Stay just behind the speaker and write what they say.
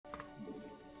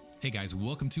Hey guys,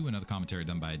 welcome to another commentary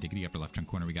done by Diggity. Upper left hand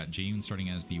corner, we got Jaeyun starting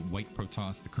as the white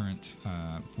Protoss, the current,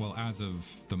 well, as of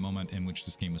the moment in which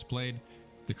this game was played,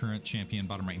 the current champion.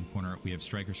 Bottom right hand corner, we have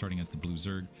Stryker starting as the blue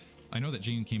Zerg. I know that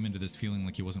Jaeyun came into this feeling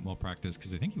like he wasn't well practiced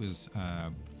because I think he was,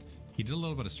 he did a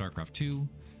little bit of StarCraft 2.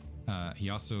 He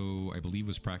also, I believe,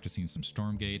 was practicing some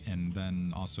Stormgate and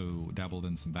then also dabbled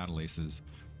in some Battle Aces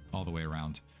all the way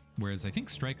around. Whereas I think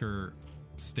Stryker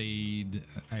stayed,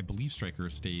 I believe Stryker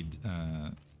stayed,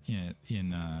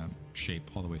 in shape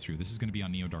all the way through. This is going to be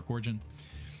on Neo Dark Origin.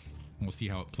 We'll see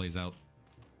how it plays out.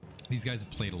 These guys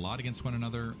have played a lot against one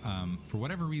another. For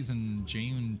whatever reason,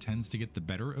 Jaeyun tends to get the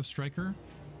better of Stryker,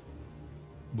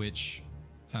 which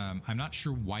I'm not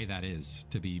sure why that is,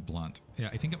 to be blunt. Yeah,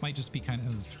 I think it might just be kind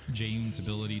of Jaeyun's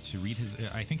ability to read his...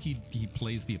 I think he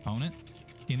plays the opponent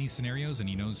in these scenarios, and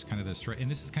he knows kind of the strike. And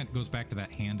this is kind of goes back to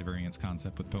that hand variance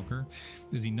concept with poker,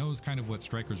 is he knows kind of what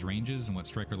Stryker's range is and what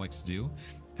Stryker likes to do.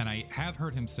 And I have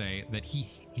heard him say that he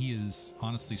is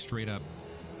honestly straight up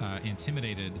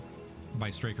intimidated by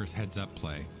Stryker's heads up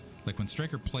play. Like when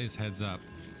Stryker plays heads up,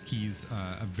 he's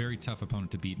a very tough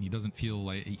opponent to beat, and he doesn't feel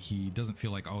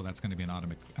like oh, that's going to be an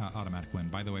automatic win.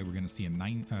 By the way, we're going to see a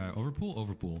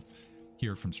overpool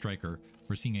here from Stryker.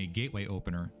 We're seeing a gateway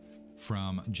opener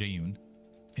from Jaeyun,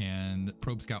 and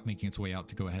Probe Scout making its way out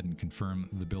to go ahead and confirm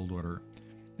the build order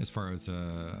as far as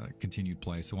continued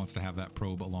play. So wants to have that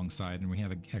probe alongside, and we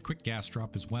have a quick gas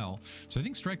drop as well. So I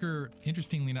think Stryker,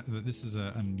 interestingly enough, this is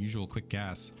an unusual quick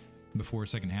gas before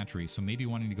second hatchery. So maybe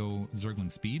wanting to go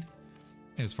Zergling speed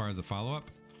as far as a follow-up,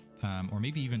 or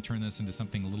maybe even turn this into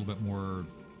something a little bit more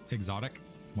exotic,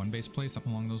 one base play,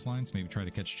 something along those lines. Maybe try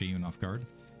to catch Jaeyun off guard.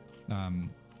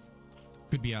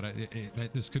 Could be out of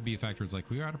this could be a factor. It's like,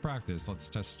 we're out of practice, let's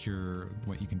test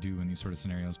what you can do in these sort of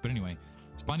scenarios. But anyway,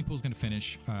 spawning pool is going to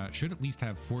finish. Should at least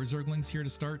have 4 Zerglings here to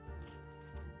start,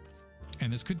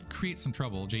 and this could create some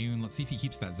trouble. Jaeyun, let's see if he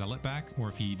keeps that Zealot back or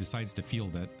if he decides to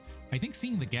field it. I think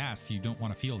seeing the gas, you don't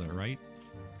want to field it, right?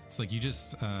 It's like you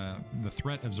just the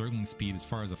threat of Zergling speed as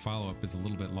far as a follow-up is a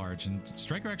little bit large, and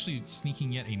Stryker actually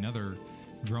sneaking yet another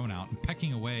drone out and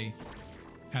pecking away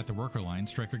at the worker line.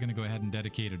 Stryker going to go ahead and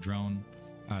dedicate a drone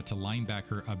to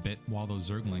linebacker a bit while those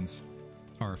Zerglings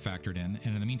are factored in.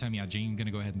 And in the meantime, yeah, Jaeyun going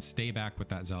to go ahead and stay back with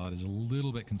that Zealot. Is a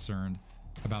little bit concerned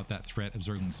about that threat of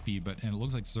Zergling speed, and it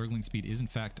looks like Zergling speed is in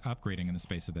fact upgrading in the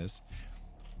space of this.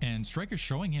 And Stryker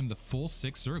showing him the full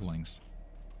 6 Zerglings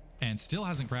and still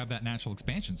hasn't grabbed that natural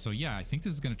expansion. So yeah, I think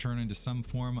this is going to turn into some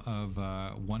form of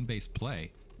one base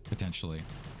play, potentially.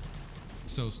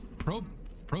 So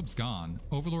Probe's gone.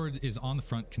 Overlord is on the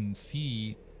front, can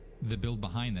see the build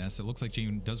behind this. It looks like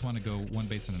Jaeyun does want to go one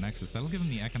base and a Nexus. That'll give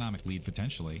him the economic lead,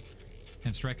 potentially.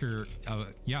 And Stryker,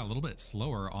 yeah, a little bit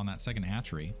slower on that second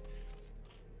hatchery.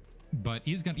 But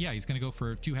he's gonna go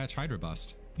for a 2-hatch Hydra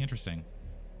Bust. Interesting.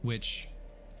 Which...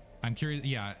 I'm curious.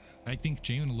 Yeah, I think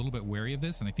Jaeyun a little bit wary of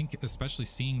this, and I think especially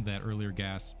seeing that earlier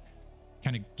gas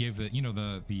kind of give the, you know,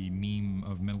 the meme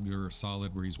of Metal Gear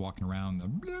Solid where he's walking around, the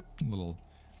blip, little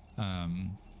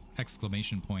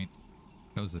exclamation point.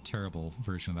 That was the terrible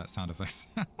version of that sound effect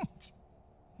sound.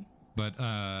 But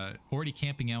already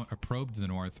camping out a probe to the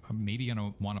north, maybe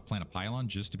gonna want to plant a pylon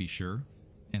just to be sure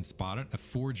and spot it. A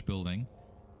forge building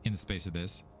in the space of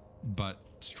this. But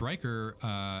Stryker,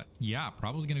 yeah,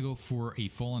 probably going to go for a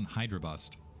full-on Hydra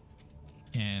Bust.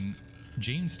 And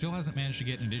Jaeyun still hasn't managed to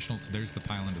get an additional, so there's the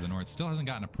pylon to the north. Still hasn't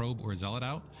gotten a probe or a Zealot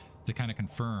out to kind of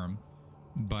confirm.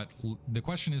 But the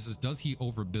question is does he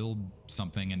overbuild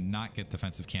something and not get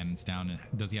defensive cannons down? And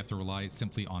does he have to rely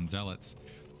simply on Zealots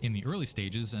in the early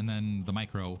stages and then the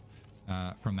micro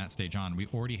from that stage on? We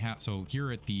already have, so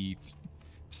here at the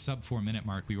sub 4-minute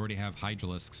mark, we already have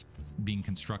Hydralisks being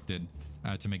constructed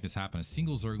to make this happen. A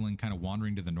single Zergling kind of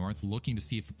wandering to the north, looking to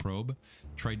see if a probe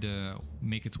tried to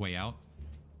make its way out.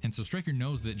 And so Stryker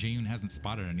knows that Jaeyun hasn't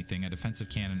spotted anything, a defensive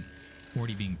cannon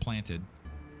already being planted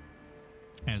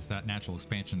as that natural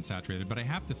expansion saturated. But I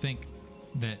have to think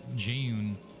that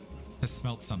Jaeyun has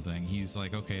smelt something. He's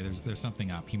like, okay, there's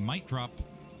something up. He might drop...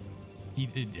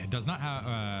 It does not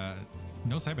have...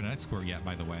 no cybernetic score yet,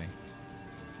 by the way.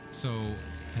 So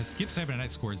has skipped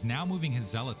cybernetic score, is now moving his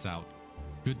Zealots out.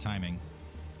 Good timing.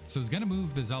 So he's going to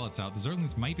move the Zealots out. The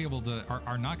Zerglings might be able to,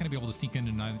 are not going to be able to sneak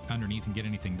in underneath and get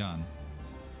anything done.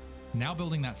 Now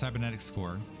building that cybernetic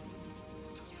score,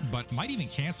 but might even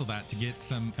cancel that to get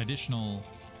some additional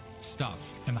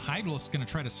stuff. And the Hydralisks going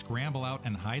to try to scramble out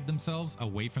and hide themselves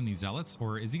away from these Zealots,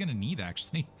 or is he going to need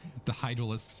actually the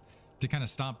Hydralisks to kind of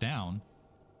stomp down?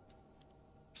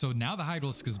 So now the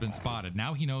Hydralisk has been spotted.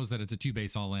 Now he knows that it's a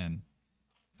 2-base all-in.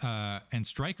 And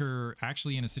Stryker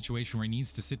actually in a situation where he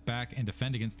needs to sit back and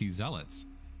defend against these Zealots.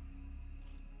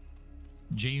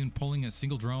 Jaeyun pulling a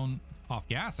single drone off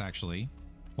gas, actually,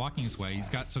 walking his way. He's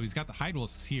got the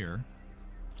Hydralisks here,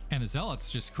 and the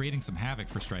Zealots just creating some havoc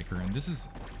for Stryker. And this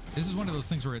is one of those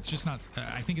things where it's just not.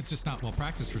 I think it's just not well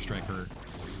practiced for Stryker,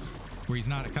 where he's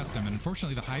not accustomed. And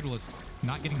unfortunately, the Hydralisks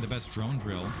not getting the best drone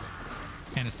drill,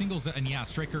 and a single and yeah,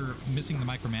 Stryker missing the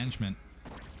micromanagement,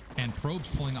 and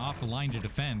probes pulling off the line to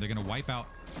defend. They're going to wipe out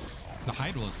the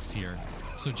Hydralisks here.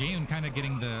 So Jaeyun kind of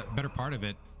getting the better part of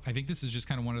it. I think this is just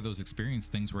kind of one of those experience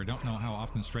things where I don't know how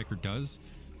often Stryker does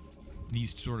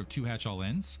these sort of 2-hatch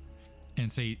all-ins.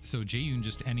 And so Jaeyun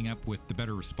just ending up with the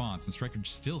better response, and Stryker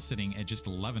still sitting at just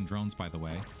 11 drones, by the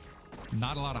way.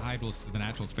 Not a lot of Hydralisks in the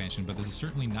natural expansion, but this is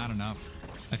certainly not enough.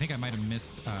 I think I might have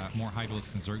missed more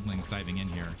Hydralisks and Zerglings diving in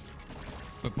here.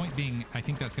 But point being, I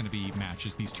think that's going to be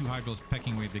matches. These 2 Hydralisks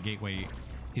pecking away at the gateway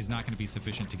is not going to be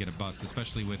sufficient to get a bust,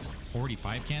 especially with already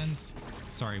 5 cannons.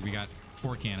 Sorry, we got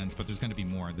 4 cannons, but there's going to be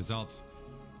more. The Zealots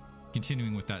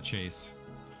continuing with that chase.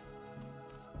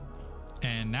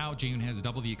 And now Jaeyun has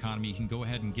double the economy. He can go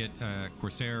ahead and get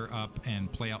Corsair up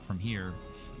and play out from here.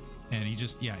 And he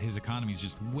just, yeah, his economy is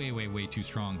just way, way, way too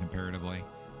strong comparatively.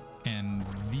 And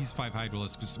these 5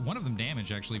 Hydralisks, one of them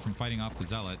damaged actually from fighting off the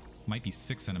Zealot, might be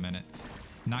 6 in a minute.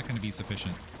 Not going to be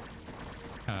sufficient.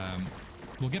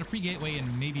 We'll get a free gateway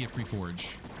and maybe a free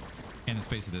forge in the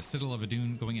space of this. Citadel of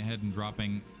Adun going ahead and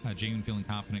dropping. Jaeyun feeling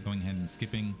confident going ahead and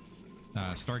skipping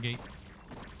Stargate,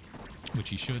 which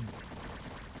he should.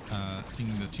 Seeing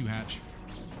the 2-hatch.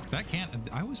 That can't.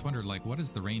 I always wondered, like, what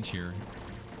is the range here?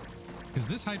 Because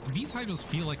these Hydras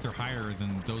feel like they're higher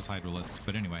than those Hydralisks.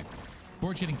 But anyway,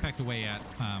 Forge getting pecked away at.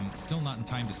 Still not in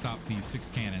time to stop these 6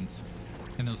 cannons.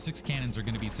 And those 6 cannons are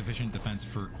going to be sufficient defense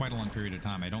for quite a long period of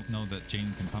time. I don't know that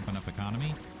Jaeyun can pump enough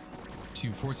economy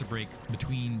to force a break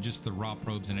between just the raw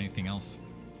probes and anything else.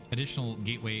 Additional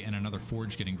gateway and another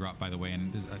forge getting dropped, by the way.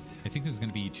 And I think this is going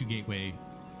to be 2 gateway.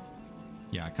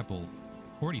 Yeah, a couple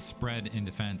already spread in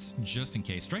defense just in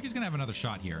case. Stryker's going to have another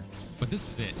shot here, but this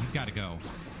is it. He's got to go.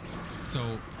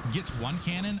 So gets 1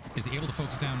 cannon, is able to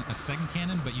focus down a 2nd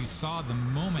cannon, but you saw the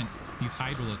moment these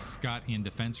Hydralisks got in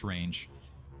defense range,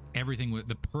 everything with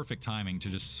the perfect timing to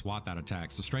just swat that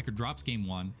attack. So Stryker drops game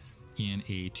 1 in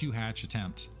a 2-hatch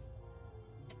attempt.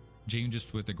 Jaeyun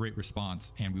just with a great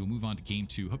response, and we will move on to game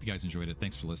 2. Hope you guys enjoyed it.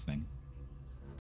 Thanks for listening.